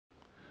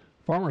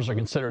Farmers are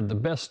considered the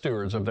best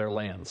stewards of their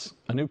lands.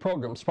 A new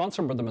program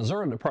sponsored by the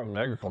Missouri Department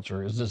of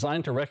Agriculture is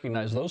designed to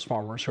recognize those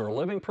farmers who are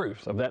living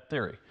proof of that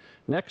theory.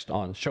 Next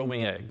on Show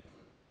Me Ag.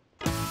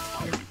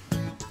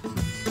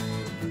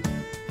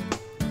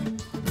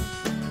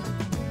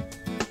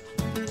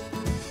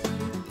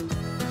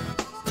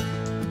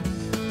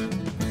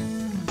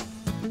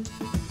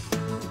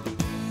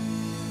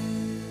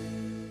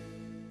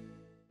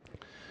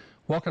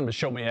 Welcome to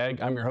Show Me Ag.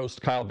 I'm your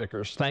host, Kyle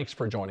Vickers. Thanks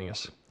for joining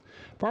us.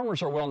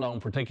 Farmers are well known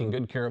for taking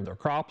good care of their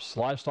crops,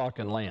 livestock,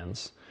 and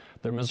lands.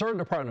 The Missouri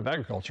Department of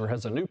Agriculture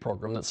has a new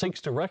program that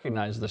seeks to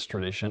recognize this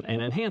tradition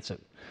and enhance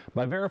it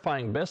by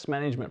verifying best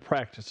management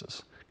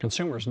practices.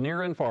 Consumers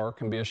near and far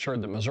can be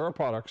assured that Missouri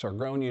products are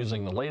grown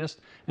using the latest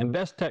and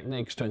best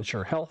techniques to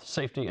ensure health,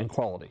 safety, and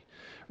quality.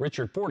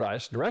 Richard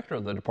Fordyce, Director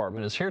of the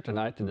Department, is here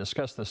tonight to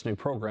discuss this new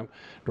program.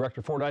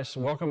 Director Fordyce,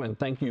 welcome and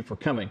thank you for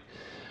coming.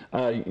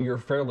 You're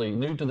fairly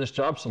new to this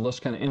job, so let's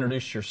kind of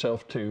introduce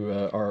yourself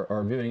to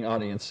our viewing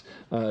audience.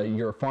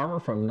 You're a farmer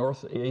from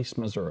Northwest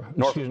Missouri.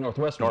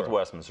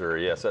 Northwest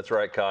Missouri, yes, that's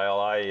right, Kyle.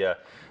 I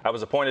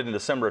was appointed in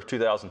December of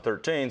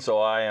 2013, so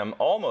I am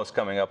almost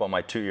coming up on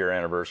my 2-year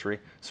anniversary.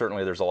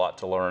 Certainly there's a lot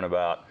to learn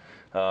about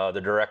the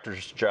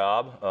director's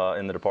job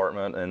in the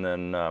department, and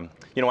then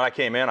when I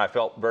came in, I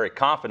felt very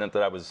confident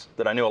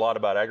that I knew a lot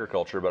about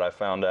agriculture, but I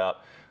found out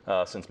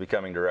since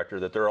becoming director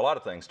that there are a lot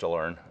of things to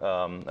learn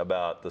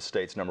about the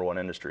state's #1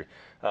 industry.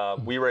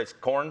 We raise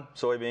corn,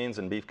 soybeans,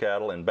 and beef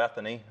cattle in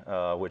Bethany,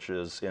 which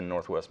is in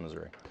Northwest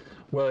Missouri.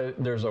 Well,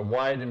 there's a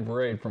wide and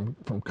varied from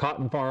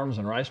cotton farms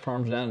and rice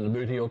farms down in the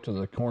Boot Heel to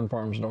the corn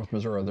farms in North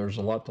Missouri. There's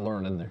a lot to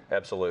learn in there.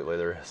 Absolutely,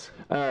 there is.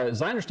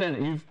 As I understand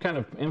it, you've kind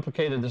of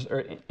implicated this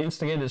or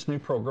instigated this new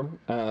program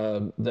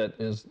that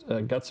is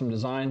got some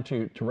design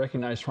to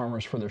recognize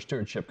farmers for their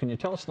stewardship. Can you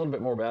tell us a little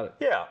bit more about it?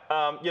 Yeah,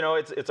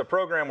 it's a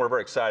program we're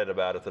very excited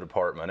about at the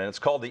department, and it's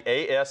called the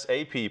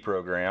ASAP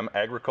program,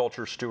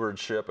 Agriculture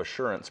Stewardship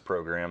Assurance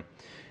Program.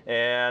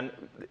 And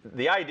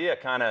the idea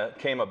kind of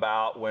came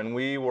about when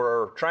we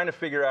were trying to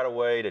figure out a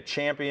way to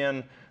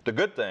champion the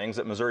good things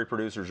that Missouri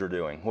producers are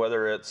doing,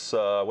 whether it's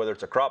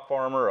a crop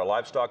farmer, a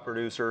livestock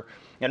producer,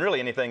 and really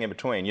anything in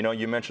between.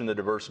 You mentioned the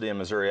diversity in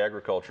Missouri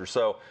agriculture.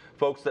 So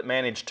folks that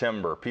manage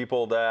timber,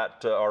 people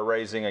that are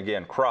raising,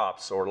 again,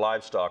 crops or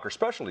livestock or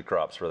specialty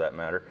crops for that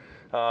matter,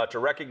 to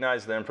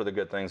recognize them for the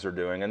good things they're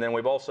doing. And then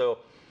we've also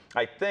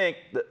I think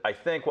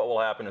what will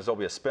happen is there'll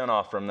be a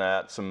spinoff from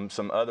that,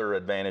 some other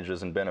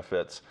advantages and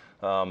benefits,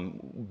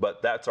 but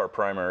that's our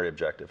primary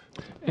objective.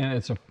 And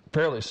it's a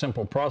fairly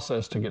simple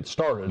process to get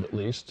started, at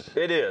least.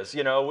 It is.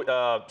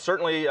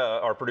 Certainly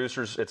our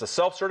producers, it's a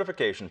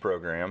self-certification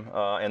program,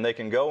 and they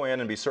can go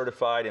in and be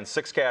certified in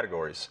 6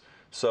 categories.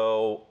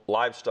 So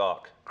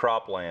livestock,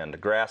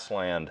 cropland,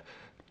 grassland,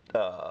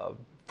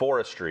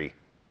 forestry,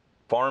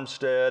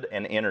 farmstead,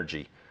 and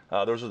energy.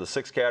 Those are the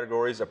 6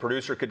 categories. A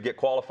producer could get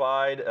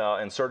qualified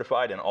and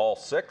certified in all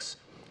 6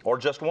 or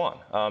just one,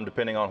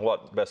 depending on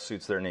what best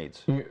suits their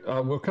needs.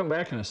 We'll come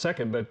back in a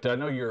second, but I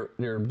know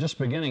you're just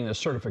beginning this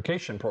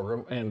certification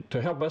program, and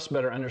to help us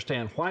better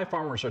understand why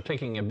farmers are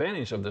taking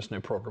advantage of this new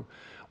program,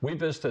 we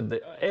visited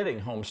the Oetting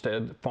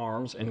Homestead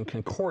Farms in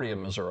Concordia,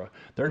 Missouri.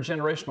 Their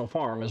generational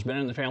farm has been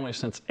in the family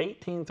since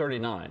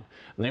 1839,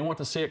 and they want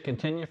to see it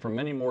continue for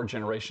many more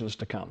generations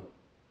to come.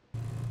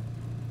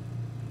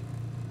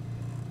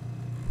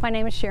 My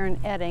name is Sharon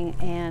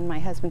Oetting, and my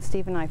husband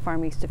Steve and I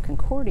farm east of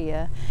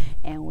Concordia,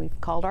 and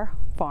we've called our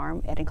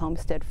farm Oetting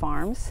Homestead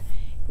Farms.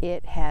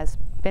 It has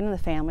been in the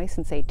family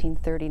since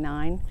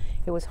 1839.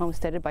 It was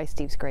homesteaded by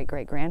Steve's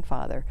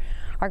great-great-grandfather.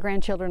 Our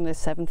grandchildren are the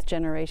 7th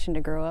generation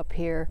to grow up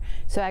here,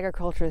 so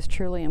agriculture is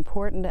truly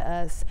important to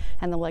us,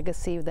 and the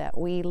legacy that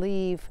we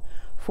leave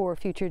for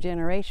future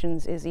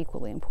generations is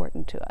equally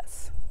important to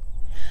us.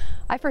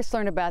 I first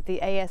learned about the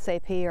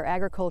ASAP, or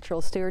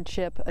Agricultural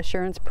Stewardship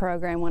Assurance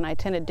Program, when I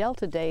attended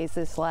Delta Days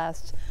this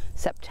last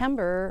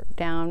September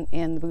down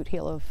in the Boot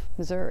Heel of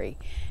Missouri,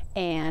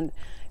 and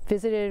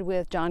visited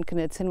with John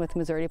Knudsen with the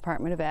Missouri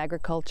Department of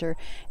Agriculture.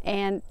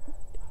 And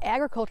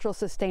agricultural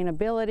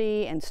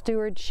sustainability and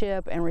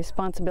stewardship and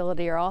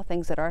responsibility are all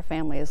things that our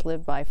family has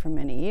lived by for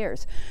many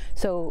years.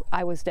 So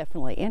I was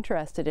definitely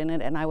interested in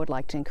it, and I would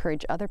like to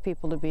encourage other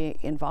people to be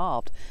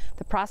involved.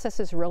 The process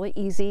is really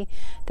easy.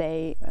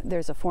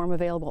 There's a form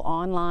available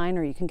online,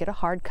 or you can get a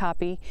hard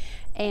copy,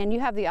 and you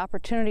have the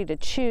opportunity to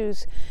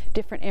choose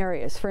different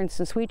areas. For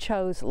instance, we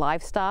chose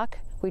livestock,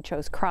 we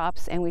chose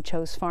crops, and we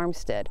chose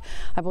farmstead.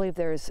 I believe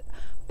there's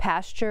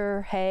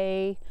pasture,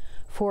 hay,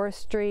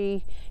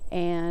 forestry,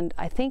 and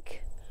I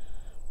think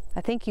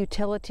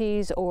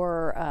utilities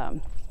or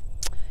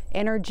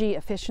energy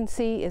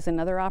efficiency is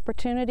another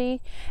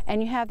opportunity.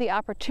 And you have the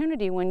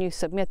opportunity when you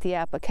submit the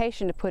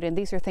application to put in,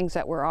 these are things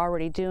that we're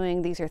already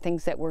doing, these are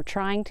things that we're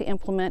trying to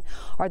implement,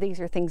 or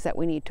these are things that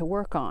we need to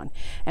work on.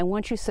 And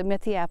once you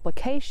submit the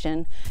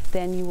application,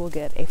 then you will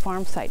get a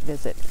farm site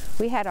visit.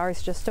 We had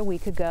ours just a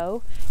week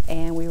ago,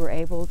 and we were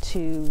able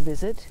to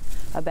visit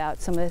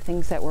about some of the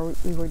things that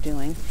we were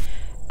doing.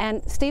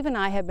 And Steve and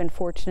I have been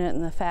fortunate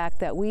in the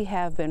fact that we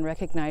have been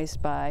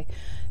recognized by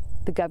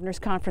the Governor's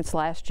Conference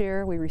last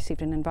year, we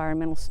received an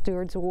Environmental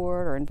Stewards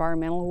Award or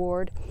Environmental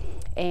Award.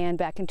 And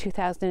back in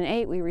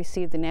 2008, we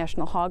received the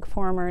National Hog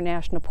Farmer,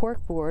 National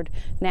Pork Board,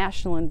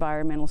 National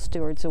Environmental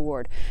Stewards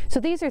Award. So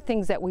these are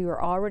things that we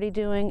were already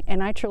doing,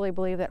 and I truly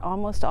believe that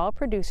almost all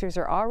producers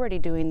are already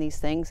doing these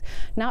things,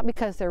 not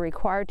because they're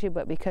required to,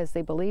 but because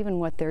they believe in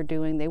what they're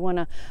doing. They want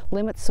to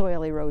limit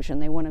soil erosion,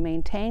 they want to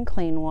maintain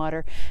clean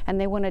water, and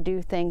they want to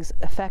do things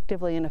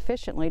effectively and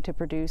efficiently to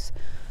produce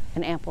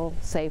an ample,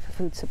 safe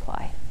food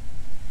supply.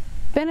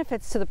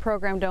 Benefits to the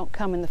program don't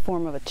come in the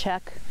form of a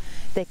check.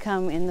 They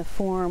come in the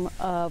form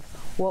of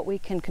what we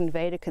can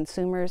convey to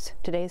consumers.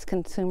 Today's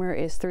consumer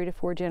is 3 to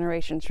 4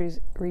 generations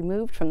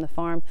removed from the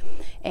farm,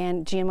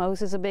 and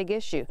GMOs is a big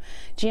issue.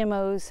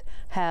 GMOs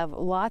have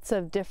lots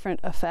of different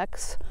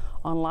effects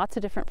on lots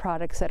of different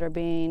products that are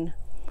being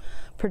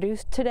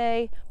produced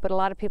today, but a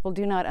lot of people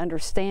do not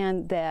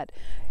understand that,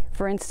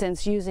 for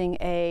instance, using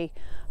a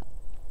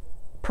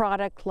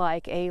product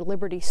like a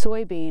Liberty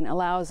soybean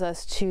allows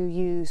us to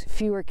use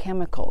fewer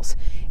chemicals.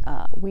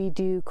 We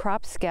do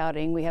crop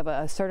scouting. We have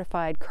a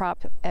certified crop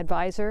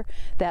advisor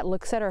that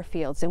looks at our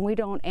fields, and we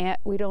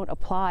don't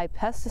apply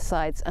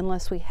pesticides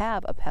unless we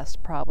have a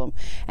pest problem,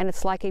 and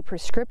it's like a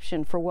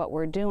prescription for what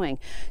we're doing.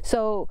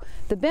 So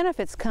the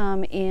benefits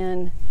come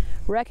in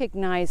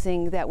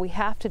recognizing that we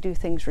have to do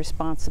things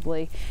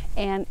responsibly,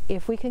 and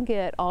if we can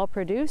get all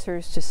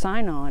producers to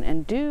sign on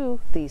and do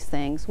these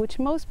things, which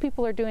most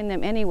people are doing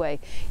them anyway,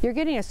 you're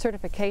getting a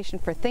certification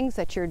for things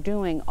that you're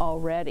doing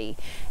already,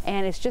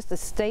 and it's just a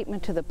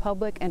statement to the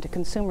public and to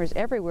consumers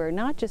everywhere,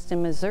 not just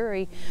in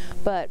Missouri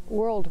but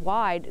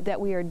worldwide,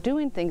 that we are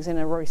doing things in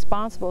a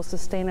responsible,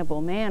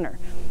 sustainable manner.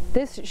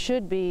 This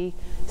should be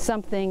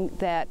something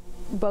that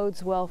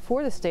bodes well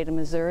for the state of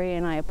Missouri,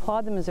 and I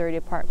applaud the Missouri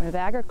Department of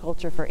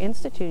Agriculture for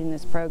instituting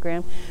this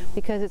program,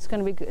 because it's going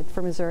to be good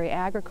for Missouri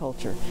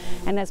agriculture.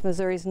 And as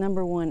Missouri's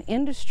 #1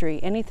 industry,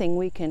 anything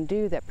we can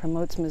do that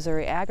promotes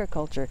Missouri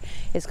agriculture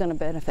is going to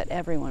benefit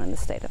everyone in the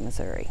state of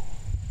Missouri.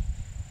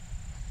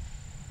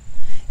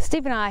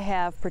 Steve and I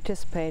have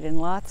participated in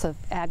lots of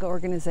ag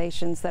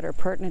organizations that are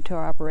pertinent to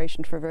our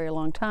operation for a very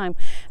long time,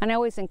 and I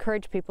always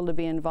encourage people to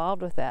be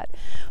involved with that.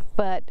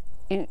 But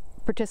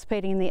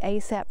participating in the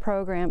ASAP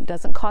program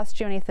doesn't cost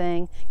you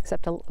anything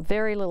except a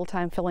very little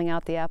time filling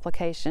out the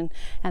application,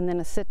 and then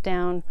a sit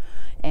down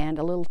and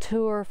a little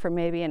tour for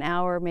maybe an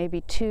hour,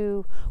 maybe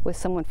 2, with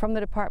someone from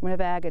the Department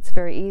of Ag. It's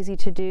very easy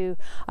to do.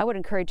 I would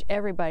encourage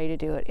everybody to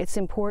do it. It's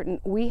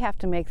important. We have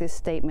to make this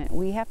statement.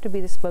 We have to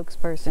be the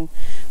spokesperson.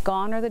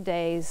 Gone are the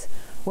days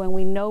when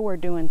we know we're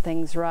doing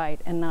things right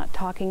and not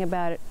talking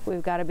about it.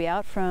 We've got to be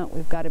out front.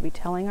 We've got to be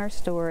telling our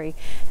story,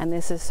 and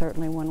this is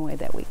certainly one way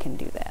that we can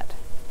do that.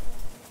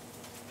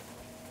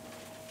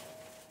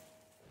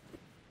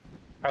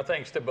 Our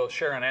thanks to both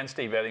Sharon and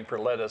Steve Oetting for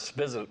letting us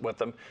visit with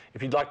them.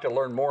 If you'd like to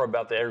learn more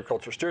about the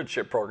Agriculture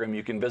Stewardship Program,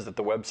 you can visit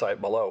the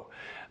website below.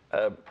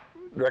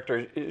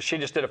 Director, she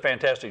just did a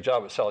fantastic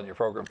job of selling your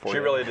program for you. She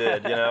really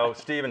did. You know,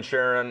 Steve and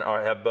Sharon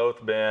have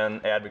both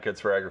been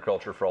advocates for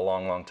agriculture for a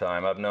long, long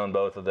time. I've known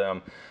both of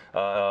them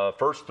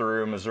first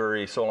through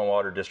Missouri Soil and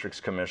Water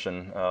Districts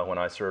Commission when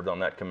I served on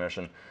that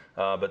commission.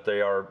 But they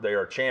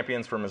are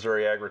champions for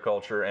Missouri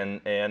agriculture,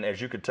 and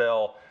as you could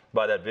tell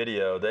by that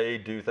video, they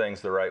do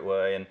things the right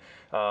way.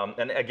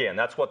 And again,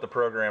 that's what the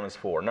program is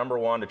for.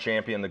 #1, to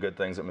champion the good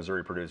things that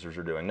Missouri producers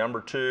are doing.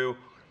 #2,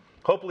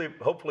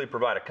 hopefully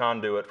provide a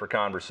conduit for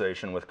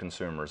conversation with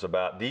consumers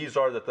about these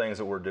are the things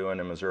that we're doing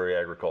in Missouri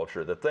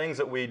agriculture. The things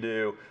that we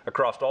do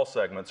across all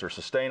segments are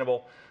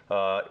sustainable,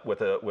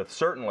 with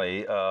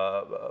certainly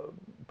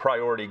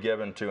priority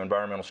given to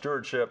environmental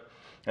stewardship,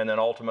 and then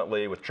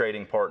ultimately with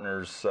trading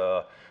partners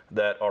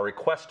that are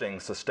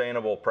requesting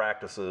sustainable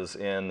practices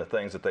in the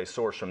things that they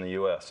source from the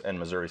U.S. and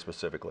Missouri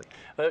specifically.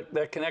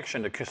 That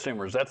connection to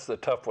consumers, that's the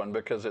tough one,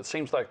 because it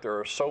seems like there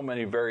are so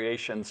many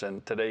variations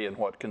today in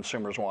what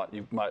consumers want.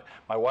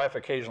 My wife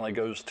occasionally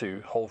goes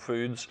to Whole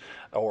Foods,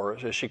 or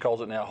as she calls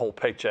it now, Whole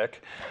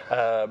Paycheck,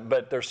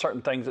 but there's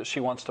certain things that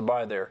she wants to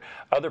buy there.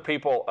 Other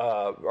people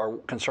are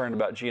concerned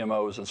about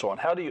GMOs and so on.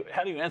 How do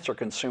you answer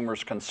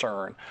consumers'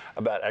 concern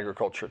about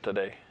agriculture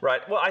today?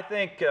 Right. Well, I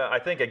think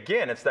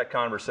again, it's that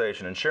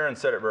conversation, and Sharon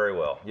said it very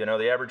well. You know,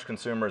 the average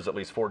consumer is at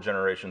least 4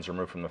 generations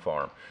removed from the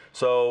farm.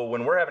 So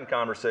when we're having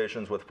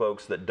conversations with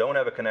folks that don't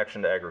have a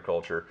connection to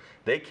agriculture,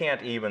 they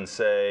can't even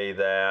say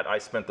that I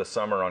spent the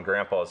summer on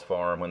Grandpa's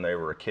farm when they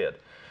were a kid.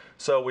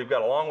 So we've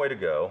got a long way to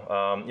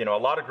go. You know, a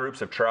lot of groups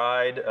have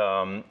tried.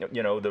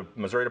 You know, the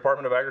Missouri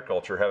Department of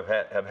Agriculture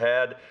have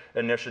had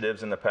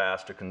initiatives in the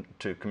past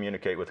to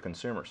communicate with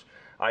consumers.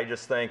 I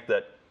just think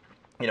that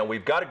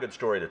we've got a good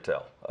story to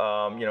tell.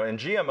 And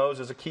GMOs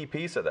is a key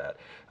piece of that.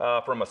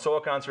 From a soil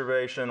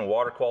conservation,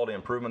 water quality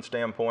improvement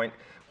standpoint,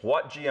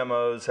 what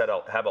GMOs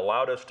have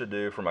allowed us to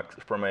do from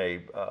a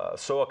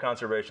soil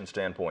conservation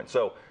standpoint.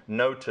 So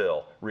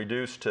no-till,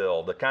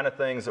 reduced-till, the kind of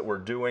things that we're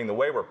doing, the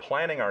way we're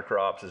planting our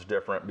crops is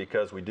different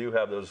because we do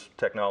have those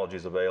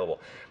technologies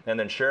available. And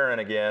then Sharon,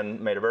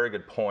 again, made a very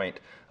good point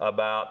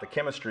about the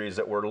chemistries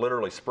that we're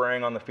literally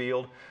spraying on the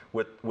field.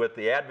 With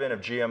the advent of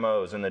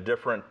GMOs and the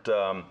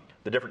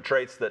different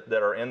traits that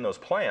are in those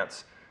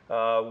plants,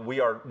 we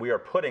are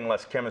putting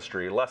less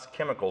chemistry, less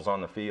chemicals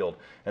on the field,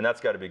 and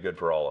that's got to be good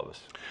for all of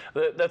us.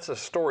 That's a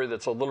story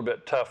that's a little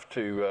bit tough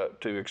to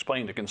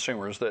explain to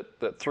consumers,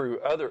 that through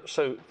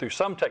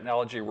some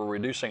technology we're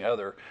reducing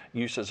other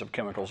uses of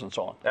chemicals and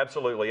so on.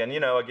 Absolutely, and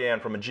again,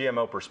 from a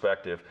GMO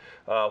perspective,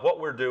 what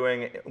we're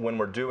doing when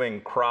we're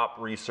doing crop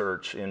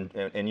research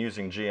in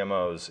using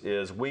GMOs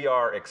is we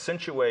are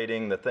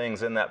accentuating the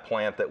things in that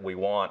plant that we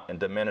want and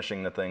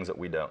diminishing the things that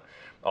we don't.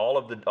 All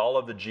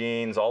of the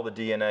genes, all the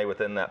DNA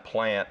within that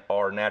plant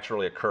are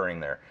naturally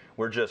occurring there.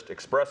 We're just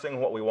expressing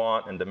what we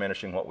want and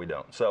diminishing what we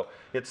don't. So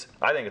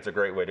I think it's a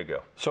great way to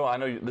go. So I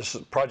know this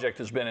project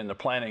has been in the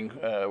planning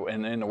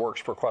and in the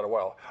works for quite a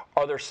while.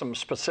 Are there some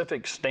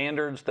specific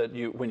standards that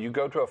when you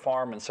go to a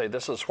farm and say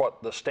this is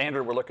what the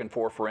standard we're looking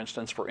for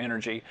instance, for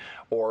energy,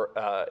 or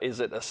is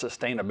it a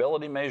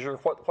sustainability measure?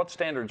 What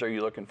standards are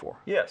you looking for?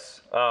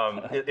 Yes,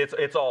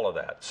 it's all of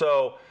that.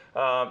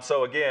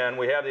 So again,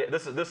 we have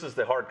this is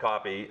the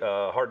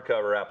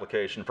hardcover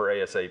application for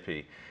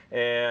ASAP,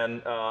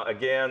 and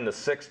again, the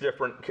 6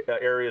 different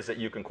areas that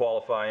you can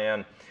qualify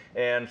in.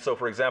 And so,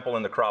 for example,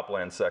 in the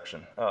cropland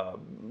section,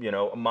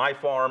 my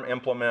farm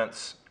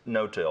implements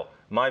no-till.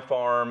 My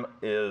farm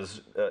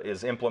is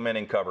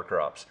implementing cover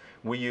crops.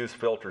 We use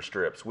filter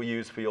strips. We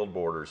use field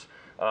borders,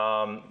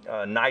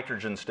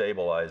 nitrogen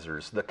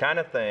stabilizers, the kind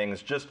of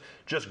things, just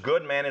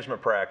good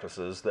management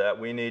practices that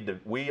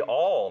we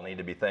all need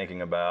to be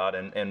thinking about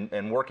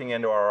and working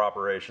into our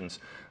operations.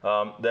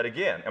 That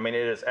again, it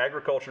is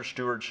agriculture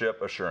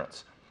stewardship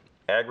assurance.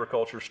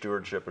 Agriculture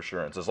stewardship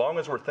assurance. As long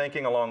as we're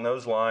thinking along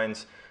those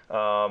lines,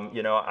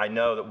 I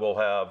know that we'll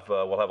have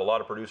a lot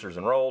of producers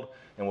enrolled,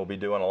 and we'll be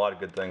doing a lot of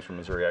good things for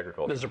Missouri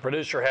agriculture. Does the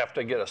producer have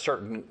to get a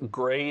certain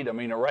grade?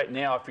 Right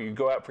now, if you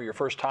go out for your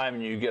first time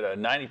and you get a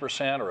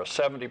 90% or a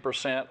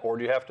 70%, or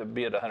do you have to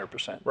be at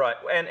 100%? Right,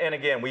 and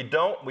again, we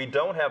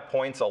don't have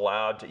points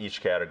allowed to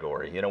each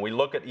category. We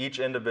look at each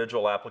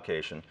individual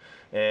application,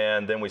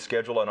 and then we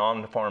schedule an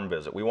on-farm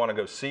visit. We want to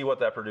go see what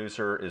that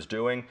producer is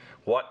doing,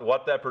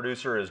 what that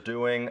producer is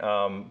doing,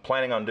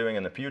 planning on doing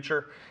in the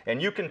future,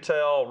 and you can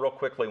tell real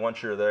quickly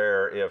once you're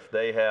there if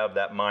they have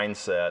that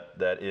mindset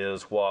that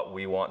is what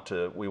we want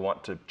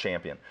to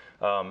champion.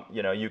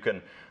 You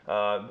can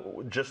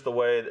just the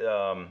way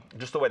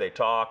they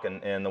talk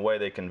and the way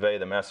they convey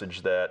the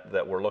message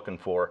that we're looking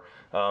for.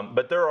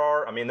 But there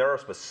are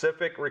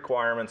specific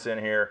requirements in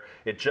here.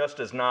 It just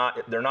is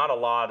not. They're not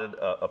allotted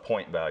a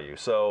point value.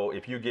 So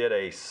if you get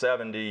a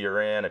 70,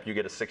 you're in. If you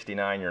get a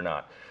 69, you're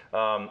not.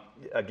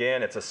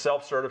 Again, it's a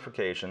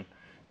self-certification.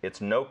 It's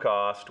no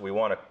cost. We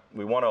want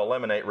to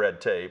eliminate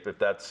red tape if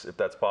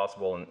that's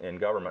possible in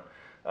government.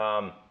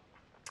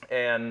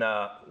 And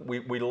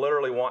we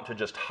literally want to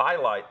just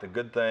highlight the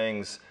good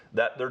things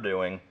that they're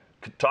doing,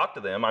 talk to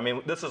them.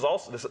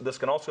 This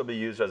can also be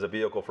used as a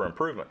vehicle for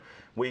improvement.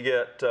 We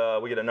get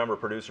a number of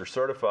producers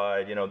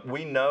certified.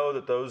 We know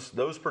that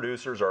those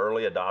producers are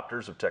early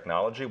adopters of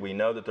technology. We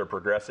know that they're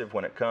progressive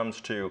when it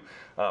comes to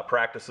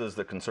practices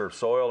that conserve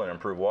soil and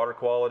improve water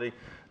quality,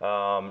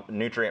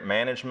 nutrient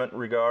management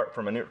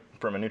from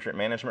a nutrient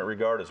management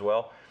regard as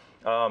well.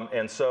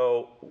 And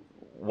so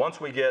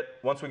once we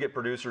get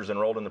producers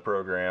enrolled in the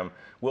program,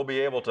 we'll be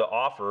able to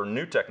offer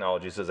new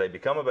technologies as they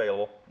become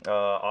available,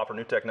 offer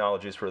new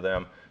technologies for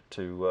them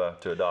to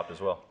adopt as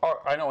well.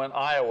 I know in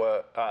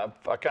Iowa,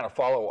 I kind of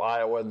follow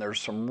Iowa, and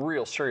there's some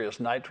real serious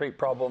nitrate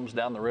problems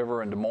down the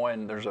river in Des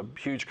Moines. There's a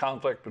huge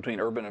conflict between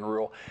urban and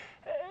rural.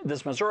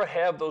 Does Missouri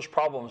have those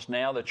problems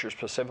now that you're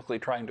specifically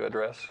trying to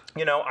address?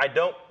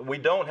 We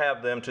don't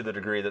have them to the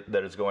degree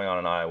that is going on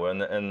in Iowa.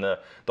 And the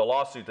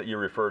lawsuit that you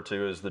refer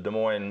to is the Des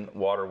Moines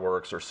Water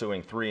Works are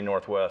suing 3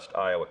 northwest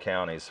Iowa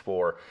counties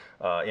for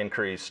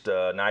increased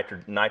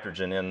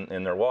nitrogen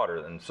in their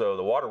water. And so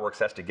the Water Works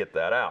has to get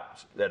that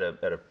out at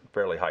a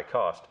fairly high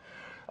cost.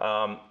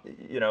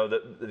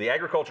 The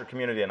agriculture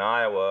community in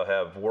Iowa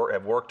have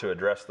worked to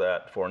address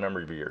that for a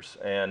number of years.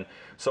 And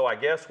so I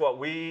guess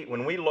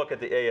when we look at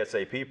the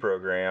ASAP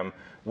program,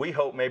 we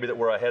hope maybe that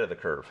we're ahead of the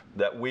curve,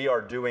 that we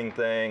are doing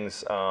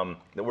things, in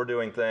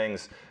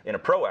a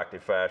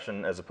proactive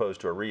fashion as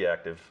opposed to a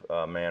reactive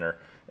manner.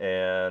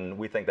 And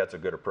we think that's a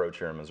good approach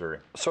here in Missouri.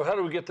 So how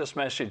do we get this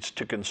message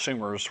to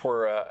consumers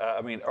where,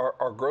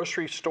 are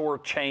grocery store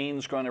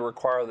chains going to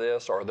require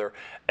this? Are there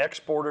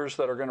exporters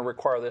that are going to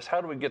require this?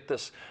 How do we get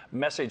this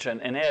message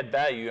and add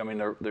value?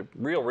 The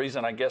real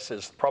reason, I guess,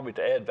 is probably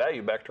to add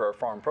value back to our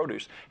farm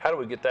produce. How do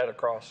we get that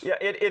across? Yeah,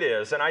 it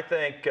is. And I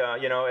think,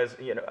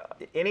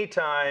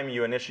 anytime anytime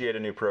you initiate a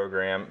new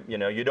program,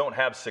 you don't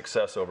have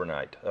success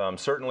overnight.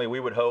 Certainly we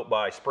would hope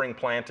by spring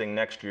planting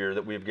next year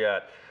that we've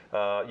got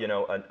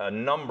a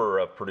number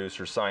of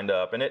producers signed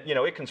up, and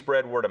it can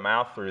spread word of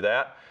mouth through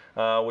that.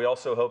 We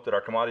also hope that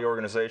our commodity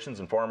organizations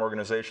and farm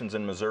organizations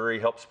in Missouri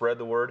help spread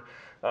the word.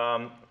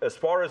 As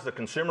far as the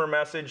consumer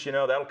message,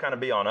 that'll kind of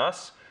be on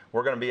us.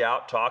 We're going to be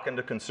out talking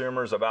to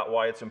consumers about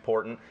why it's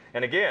important.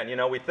 And again,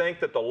 we think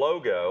that the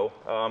logo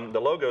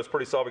is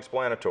pretty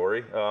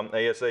self-explanatory.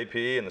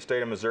 ASAP in the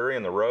state of Missouri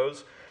and the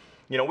rose.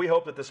 We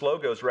hope that this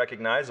logo is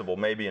recognizable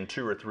maybe in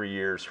 2 or 3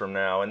 years from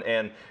now,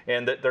 and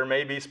that there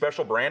may be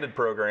special branded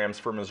programs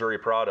for Missouri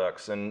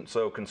products, and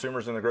so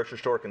consumers in the grocery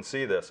store can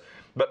see this.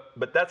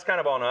 But that's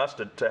kind of on us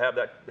to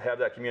have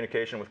that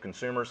communication with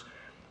consumers.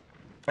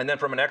 And then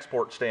from an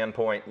export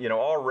standpoint,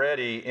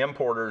 already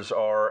importers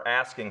are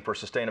asking for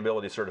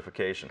sustainability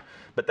certification,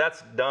 but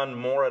that's done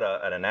more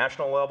at a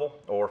national level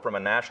or from a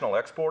national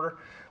exporter.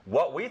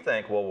 What we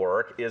think will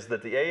work is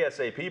that the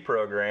ASAP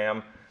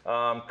program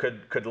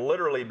could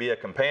literally be a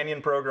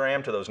companion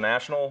program to those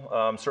national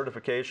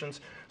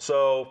certifications.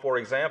 So, for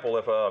example,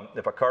 if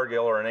a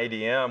Cargill or an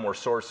ADM were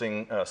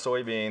sourcing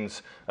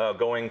soybeans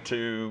going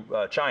to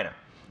China,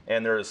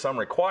 and there is some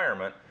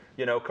requirement,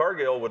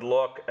 Cargill would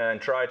look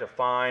and try to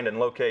find and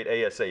locate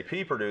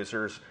ASAP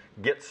producers,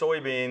 get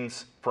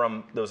soybeans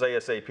from those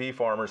ASAP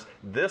farmers.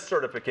 This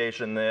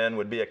certification then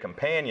would be a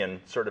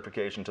companion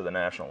certification to the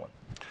national one.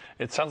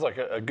 It sounds like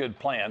a good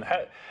plan.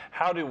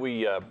 How do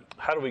we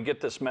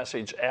get this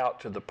message out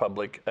to the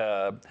public?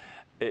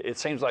 It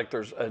seems like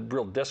there's a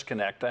real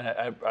disconnect.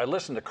 I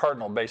listened to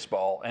Cardinal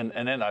baseball, and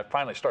then I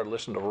finally started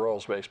listening to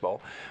Royals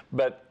baseball.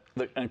 But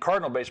in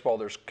Cardinal baseball,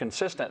 there's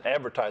consistent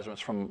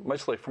advertisements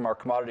mostly from our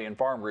commodity and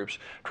farm groups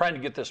trying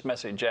to get this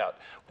message out.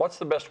 What's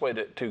the best way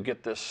to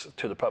get this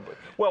to the public?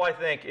 Well, I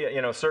think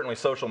certainly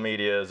social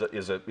media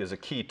is a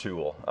key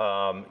tool.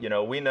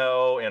 We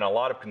know in a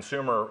lot of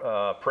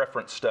consumer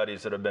preference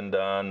studies that have been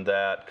done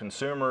that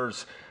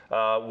consumers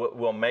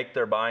will make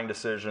their buying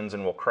decisions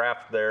and will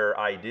craft their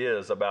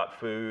ideas about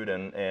food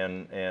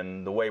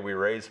and the way we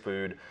raise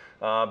food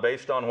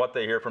based on what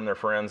they hear from their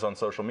friends on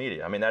social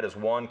media. I mean, that is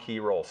one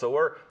key role. So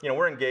we're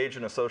engaged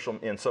in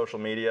social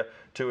media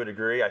to a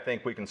degree. I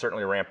think we can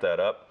certainly ramp that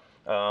up.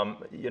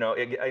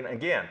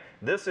 Again,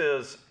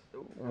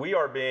 we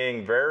are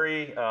being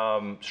very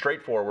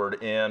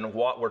straightforward in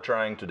what we're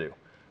trying to do.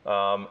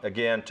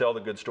 Again, tell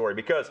the good story,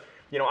 because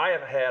I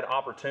have had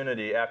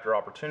opportunity after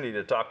opportunity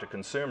to talk to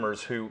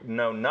consumers who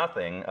know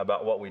nothing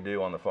about what we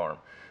do on the farm.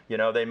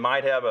 They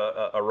might have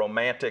a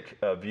romantic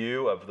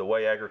view of the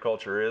way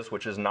agriculture is,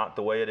 which is not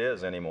the way it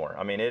is anymore.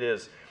 I mean, it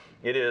is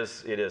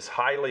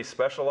highly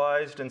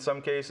specialized in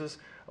some cases.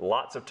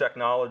 Lots of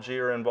technology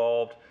are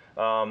involved.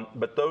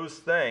 But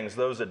those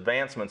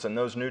advancements and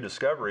those new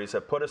discoveries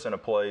have put us in a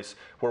place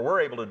where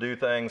we're able to do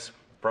things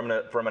from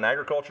an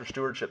agriculture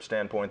stewardship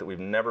standpoint that we've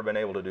never been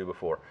able to do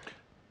before.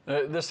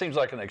 This seems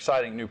like an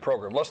exciting new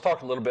program. Let's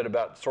talk a little bit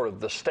about sort of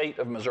the state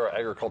of Missouri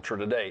agriculture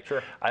today.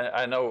 Sure.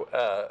 I know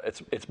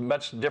it's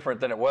much different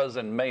than it was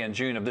in May and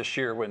June of this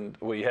year when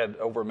we had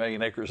over 1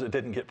 million acres that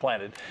didn't get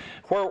planted.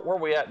 Where are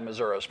we at in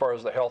Missouri as far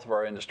as the health of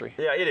our industry?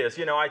 Yeah, it is.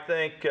 I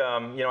think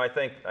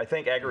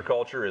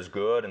agriculture is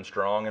good and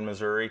strong in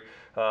Missouri.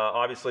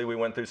 Obviously, we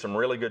went through some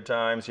really good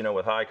times,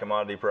 with high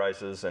commodity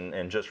prices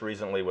and just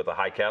recently with the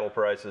high cattle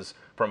prices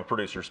from a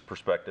producer's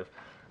perspective.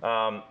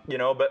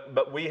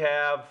 But we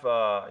have,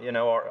 our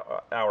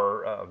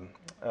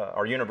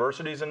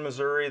universities in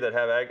Missouri that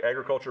have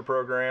agriculture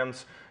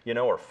programs,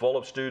 are full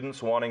of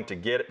students wanting to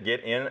get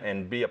in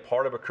and be a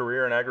part of a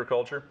career in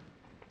agriculture.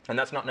 And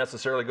that's not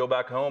necessarily go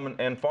back home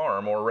and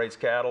farm or raise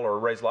cattle or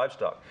raise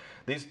livestock.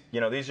 These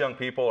young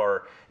people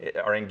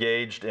are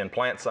engaged in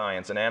plant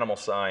science and animal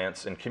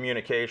science and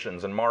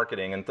communications and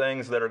marketing and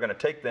things that are going to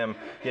take them,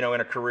 in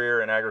a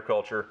career in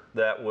agriculture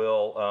that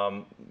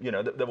will,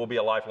 that will be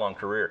a lifelong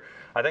career.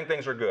 I think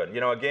things are good.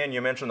 Again,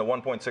 you mentioned the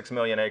 1.6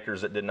 million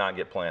acres that did not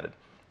get planted.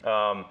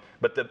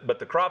 But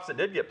the crops that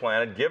did get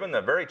planted, given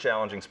the very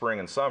challenging spring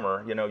and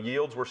summer,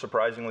 yields were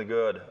surprisingly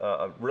good,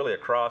 really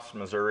across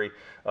Missouri.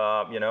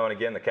 And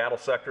again, the cattle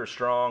sector is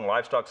strong,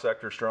 livestock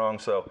sector is strong.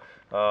 So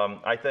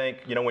I think,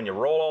 when you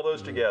roll all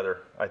those together,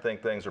 I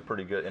think things are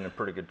pretty good, in a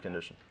pretty good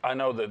condition. I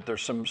know that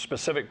there's some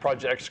specific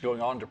projects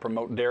going on to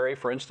promote dairy,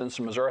 for instance,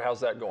 in Missouri.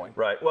 How's that going?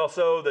 Right. Well,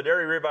 so the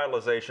Dairy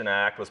Revitalization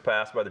Act was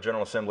passed by the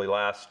General Assembly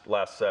last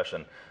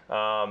session.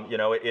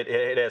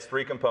 It has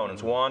 3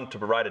 components. 1, to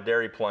provide a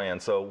dairy plan.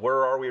 So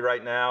where are we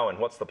right now and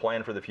what's the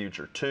plan for the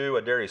future? 2,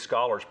 a dairy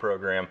scholars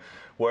program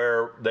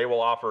where they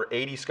will offer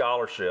 80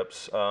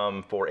 scholarships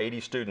for 80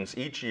 students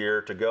each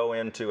year to go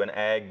into an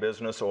ag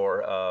business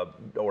or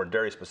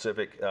dairy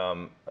specific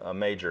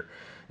major.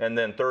 And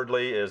then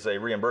thirdly is a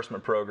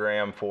reimbursement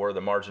program for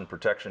the margin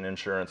protection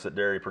insurance that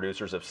dairy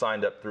producers have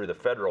signed up through the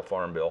federal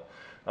farm bill.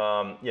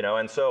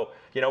 And so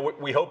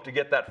we hope to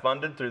get that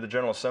funded through the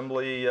General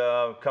Assembly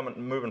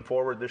moving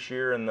forward this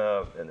year in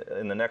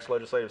the next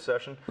legislative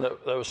session.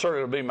 That was sort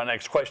of be my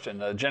next question.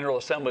 The General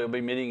Assembly will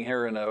be meeting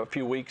here in a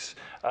few weeks.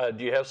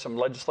 Do you have some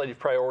legislative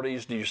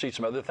priorities? Do you see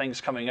some other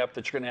things coming up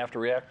that you're going to have to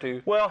react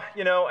to? Well,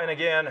 and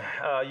again,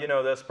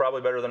 this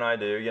probably better than I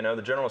do.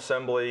 The General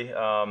Assembly,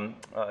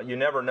 you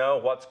never know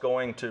what's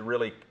going to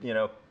really,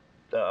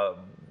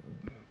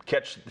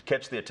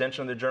 catch the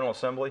attention of the General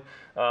Assembly.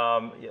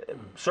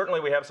 Certainly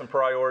we have some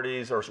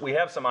priorities, or we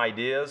have some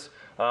ideas.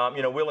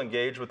 We'll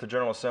engage with the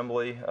General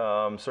Assembly,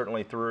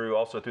 certainly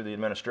also through the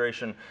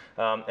administration,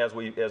 as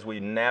we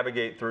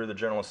navigate through the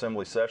General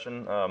Assembly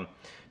session.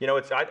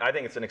 I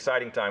think it's an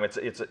exciting time.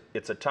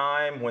 It's a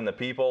time when the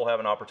people have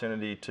an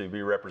opportunity to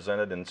be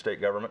represented in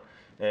state government.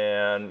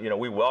 And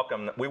we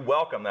welcome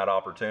that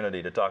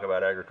opportunity to talk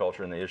about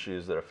agriculture and the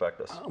issues that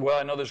affect us. Well,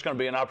 I know there's going to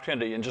be an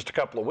opportunity in just a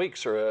couple of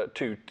weeks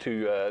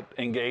to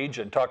engage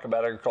and talk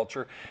about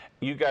agriculture.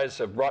 You guys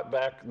have brought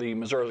back the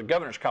Missouri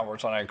Governor's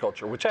Conference on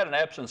Agriculture, which had an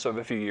absence of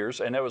a few years,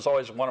 and it was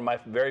always one of my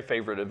very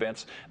favorite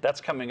events. That's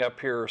coming up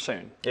here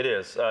soon. It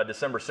is.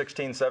 December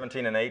 16,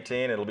 17, and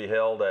 18. It'll be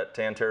held at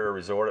Tan-Terra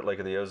Resort at Lake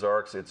of the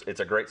Ozarks.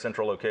 It's a great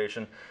central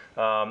location.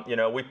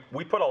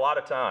 We put a lot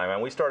of time, and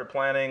we started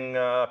planning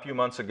a few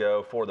months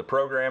ago for the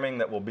programming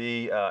that will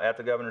be at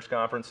the Governor's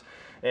Conference.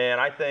 And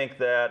I think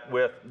that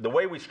with the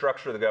way we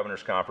structure the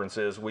Governor's Conference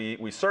is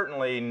we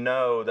certainly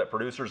know that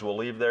producers will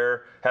leave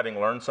there having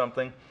learned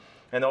something.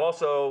 And they'll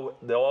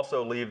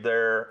also leave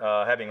there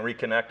having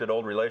reconnected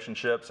old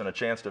relationships and a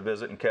chance to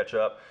visit and catch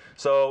up.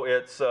 So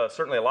it's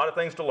certainly a lot of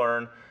things to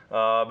learn,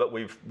 but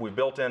we've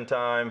built in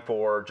time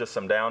for just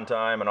some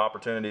downtime and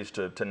opportunities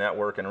to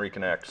network and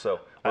reconnect.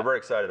 So we're very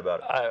excited about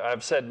it.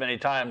 I've said many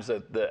times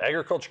that the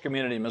agriculture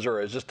community in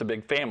Missouri is just a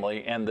big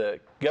family, and the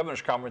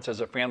Governor's Conference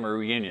is a family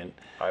reunion.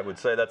 I would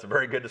say that's a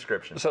very good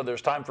description. So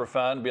there's time for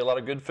fun, be a lot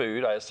of good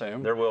food, I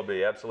assume. There will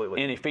be,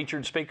 absolutely. Any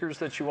featured speakers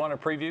that you want to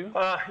preview?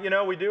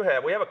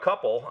 We have a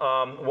couple.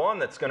 One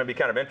that's going to be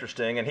kind of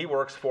interesting, and he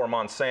works for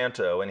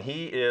Monsanto, and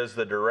he is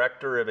the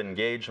Director of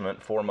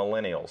Engagement for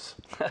Millennials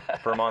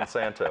for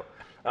Monsanto.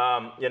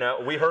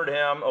 We heard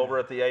him over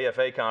at the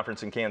AFA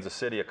conference in Kansas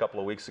City a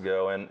couple of weeks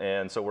ago,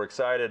 and so we're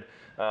excited.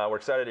 We're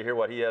excited to hear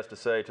what he has to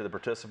say to the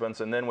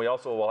participants, and then we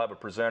also will have a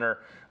presenter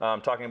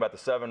talking about the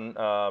 7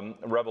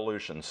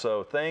 revolutions.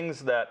 So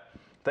things that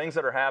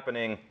are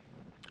happening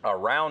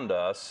around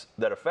us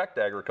that affect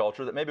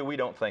agriculture that maybe we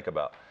don't think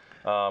about.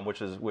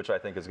 Which I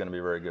think is going to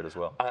be very good as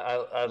well.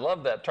 I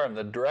love that term,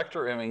 the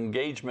Director of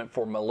Engagement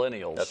for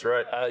Millennials. That's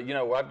right.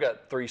 I've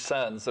got 3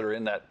 sons that are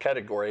in that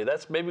category.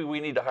 Maybe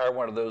we need to hire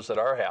one of those at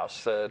our house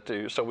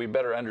so we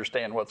better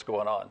understand what's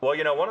going on. Well,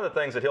 one of the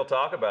things that he'll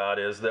talk about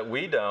is that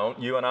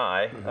you and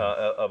I,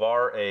 of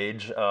our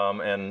age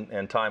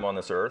and time on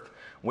this earth,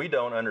 we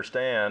don't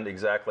understand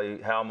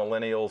exactly how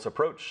millennials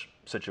approach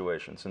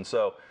situations. And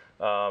so,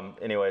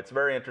 anyway, it's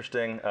very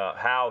interesting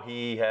how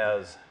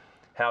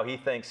he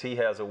thinks he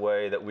has a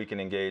way that we can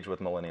engage with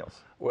millennials.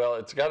 Well,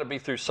 it's got to be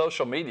through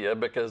social media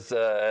because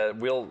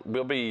we'll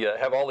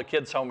have all the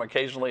kids home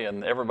occasionally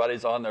and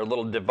everybody's on their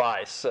little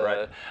device.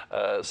 Right.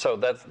 So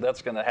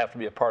that's going to have to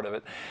be a part of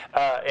it.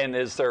 And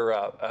is there?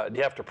 Do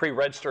you have to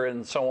pre-register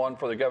and so on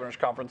for the Governor's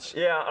Conference?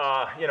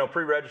 Yeah,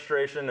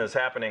 pre-registration is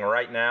happening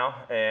right now,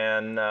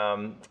 and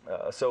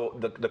so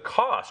the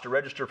cost to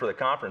register for the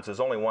conference is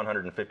only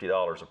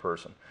 $150 a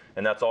person,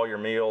 and that's all your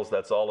meals,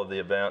 that's all of the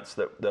events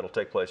that'll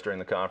take place during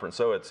the conference.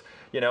 So it's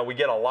we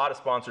get a lot of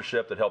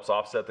sponsorship that helps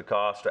offset the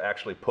cost to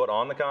actually put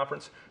on the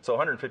conference. So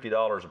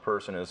 $150 a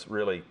person is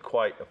really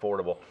quite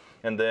affordable.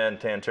 And then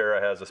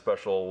Tan-Terra has a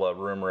special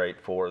room rate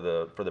for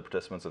the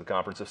participants of the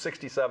conference of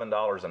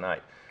 $67 a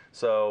night.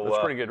 So that's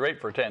a pretty good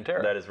rate for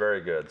Tan-Terra. That is very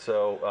good.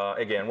 So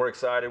again, we're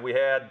excited. We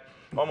had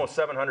almost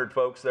 700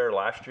 folks there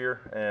last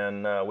year,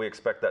 and we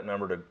expect that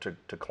number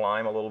to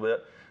climb a little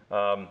bit.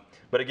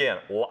 But again,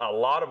 a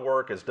lot of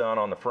work is done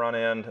on the front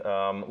end.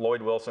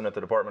 Lloyd Wilson at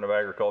the Department of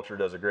Agriculture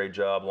does a great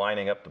job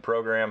lining up the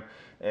program.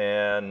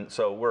 And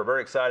so we're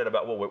very excited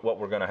about what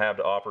we're going to have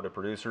to offer to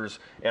producers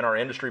and our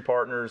industry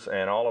partners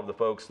and all of the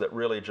folks that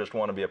really just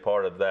want to be a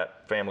part of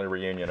that family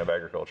reunion of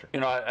agriculture.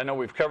 I know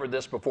we've covered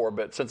this before,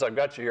 but since I've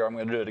got you here, I'm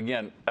going to do it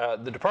again.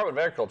 The Department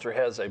of Agriculture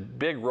has a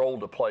big role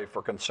to play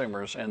for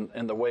consumers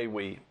in the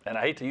way and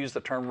I hate to use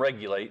the term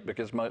regulate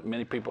because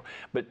many people,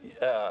 but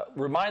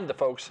remind the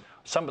folks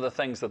some of the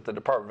things that the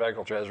Department of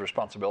Agriculture has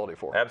responsibility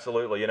for.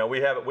 Absolutely. We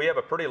have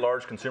a pretty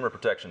large consumer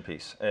protection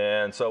piece.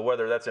 And so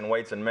whether that's in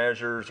weights and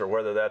measures or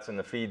whether that's in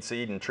the feed,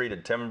 seed, and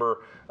treated timber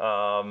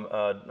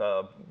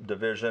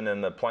division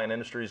and the plant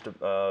industries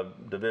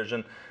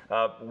division,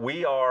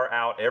 we are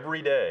out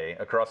every day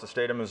across the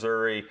state of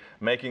Missouri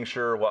making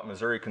sure what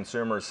Missouri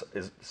consumers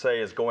say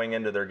is going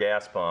into their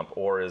gas pump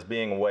or is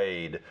being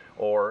weighed,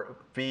 or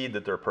feed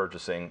that they're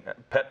purchasing,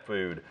 pet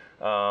food,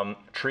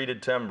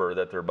 treated timber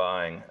that they're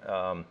buying,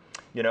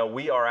 you know,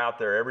 we are out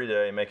there every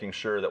day making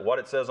sure that what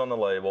it says on the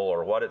label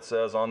or what it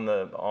says on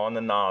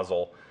the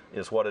nozzle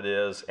is what it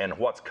is, and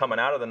what's coming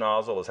out of the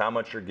nozzle is how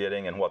much you're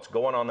getting, and what's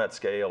going on that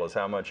scale is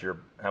how much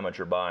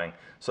you're buying.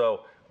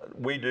 So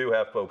we do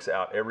have folks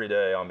out every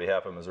day on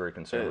behalf of Missouri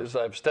consumers.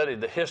 As I've studied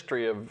the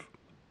history of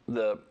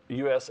the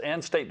U.S.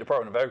 and State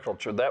Department of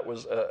Agriculture, that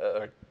was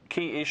a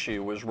key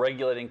issue, was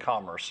regulating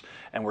commerce,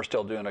 and we're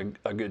still doing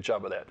a good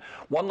job of that.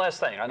 One last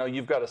thing, I know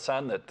you've got a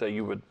son that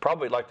you would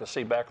probably like to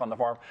see back on the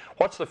farm.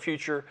 What's the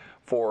future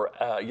for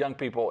young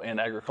people in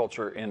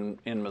agriculture in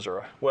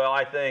Missouri? Well,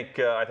 I think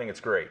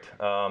it's great.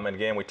 And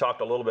again, we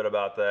talked a little bit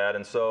about that.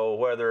 And so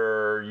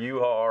whether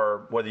you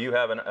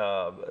have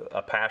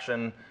a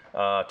passion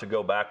to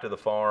go back to the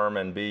farm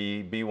and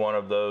be one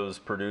of those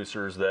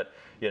producers that,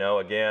 you know,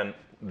 again,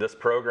 this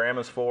program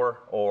is for,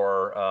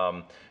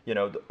 or you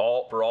know,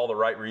 for all the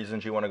right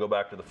reasons you want to go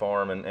back to the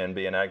farm and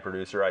be an ag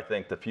producer, I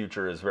think the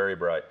future is very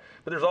bright.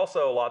 But there's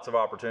also lots of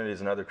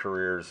opportunities in other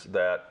careers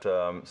that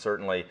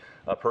certainly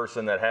a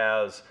person that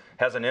has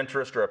an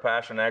interest or a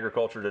passion in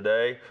agriculture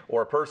today,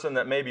 or a person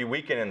that maybe we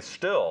can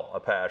instill a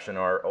passion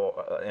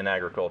or in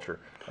agriculture,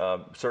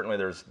 certainly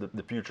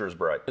the future is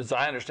bright. As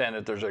I understand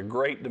it, there's a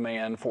great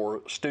demand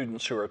for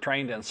students who are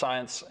trained in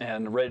science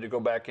and ready to go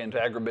back into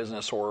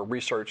agribusiness or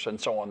research and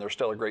so on. There's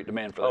still a great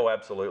demand for that. Oh,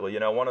 absolutely. You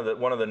know, one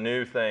of the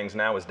new things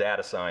now is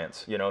data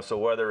science. You know, so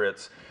whether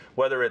it's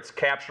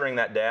capturing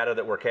that data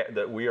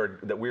that we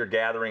are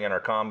gathering in our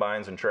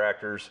combines and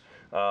tractors,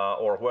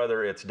 or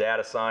whether it's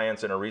data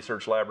science in a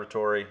research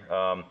laboratory,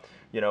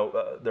 you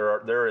know, there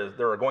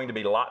are going to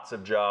be lots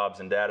of jobs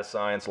in data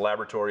science,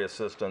 laboratory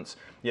assistants.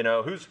 You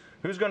know, who's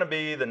going to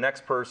be the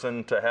next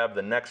person to have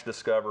the next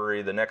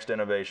discovery, the next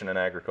innovation in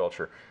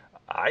agriculture?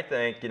 I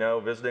think, you know,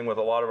 visiting with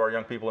a lot of our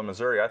young people in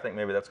Missouri, I think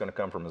maybe that's going to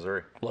come from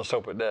Missouri. Let's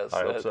hope it does.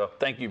 I hope so.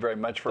 Thank you very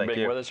much for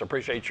being with us.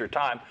 Appreciate your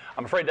time.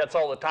 I'm afraid that's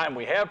all the time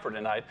we have for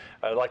tonight.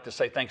 I'd like to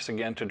say thanks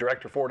again to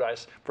Director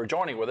Fordyce for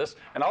joining with us,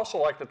 and also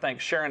like to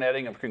thank Sharon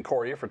Oetting of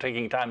Concordia for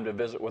taking time to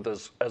visit with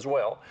us as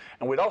well.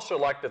 And we'd also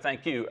like to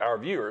thank you, our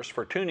viewers,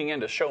 for tuning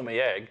in to Show Me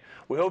Ag.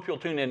 We hope you'll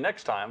tune in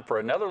next time for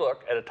another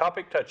look at a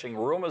topic touching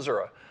rural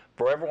Missouri.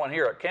 For everyone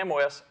here at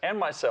CAMOS and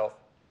myself,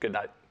 good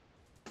night.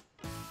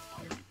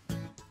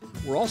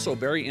 We're also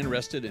very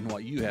interested in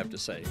what you have to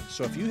say.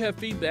 So if you have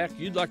feedback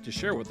you'd like to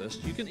share with us,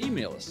 you can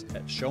email us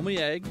at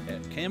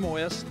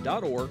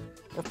showmeag@camos.org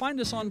or find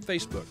us on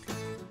Facebook.